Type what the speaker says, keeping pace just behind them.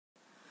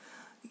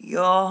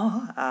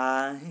Your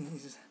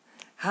eyes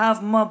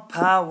have more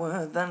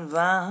power than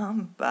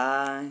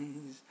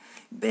vampires.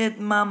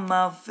 Bit my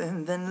mouth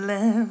and then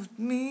left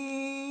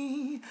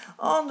me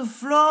on the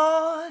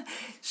floor,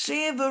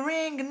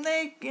 shivering and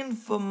aching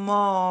for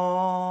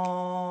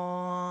more.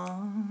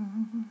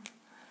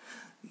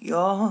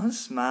 Your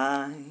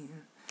smile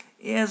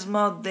is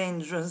more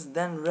dangerous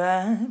than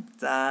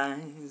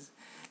reptiles.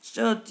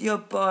 Shot your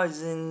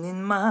poison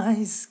in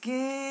my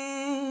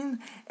skin,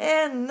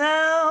 and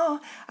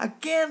now I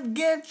can't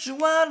get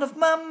you out of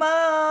my mind.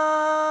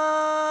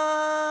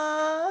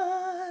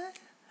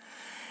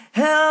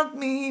 Help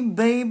me,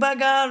 babe, I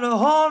got a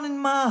hole in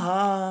my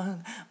heart.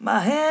 My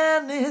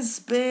head is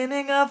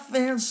spinning, I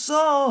feel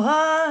so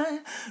high.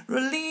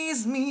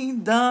 Release me,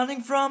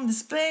 darling, from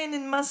this pain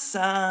in my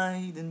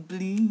side, and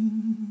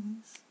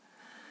please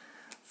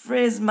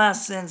freeze my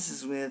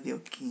senses with your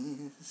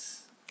kiss.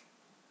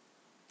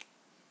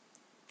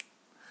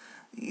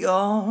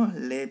 Your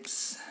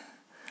lips,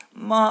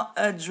 more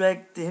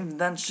attractive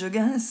than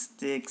sugar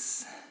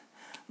sticks,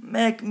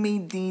 make me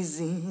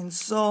dizzy and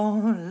so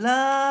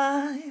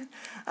light.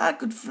 I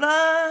could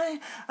fly,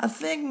 I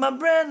think my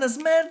brain has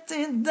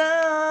melted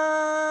down.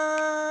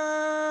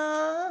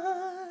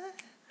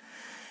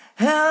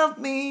 Help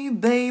me,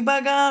 babe,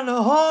 I got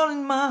a hole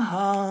in my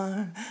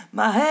heart.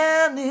 My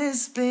head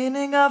is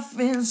spinning, I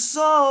feel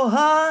so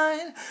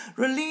high.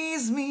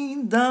 Release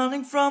me,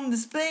 darling, from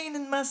this pain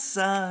in my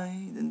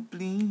side, and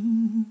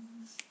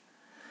please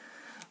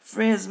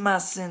freeze my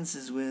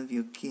senses with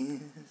your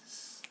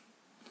kiss.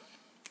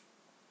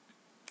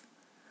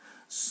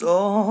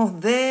 So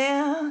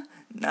there,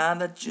 now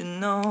that you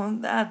know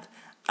that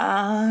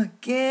I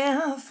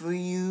care for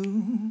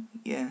you,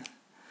 yeah.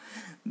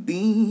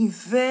 Be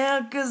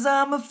fair, 'cause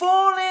I'm a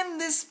fool in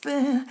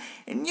despair,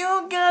 and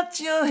you got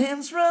your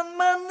hands round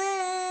my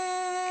neck.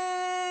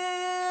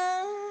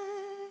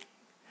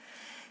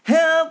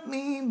 Help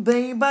me,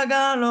 babe, I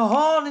got a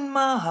hole in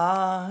my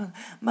heart.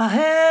 My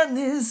head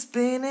is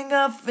spinning,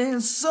 I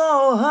feel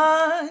so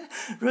high.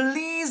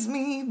 Release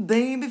me,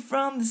 baby,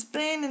 from this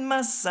pain in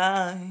my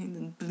side,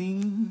 and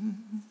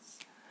please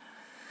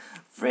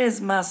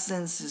freeze my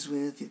senses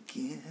with your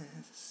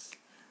kiss.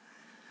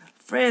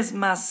 Freeze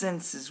my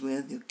senses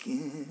with your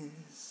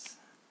kiss.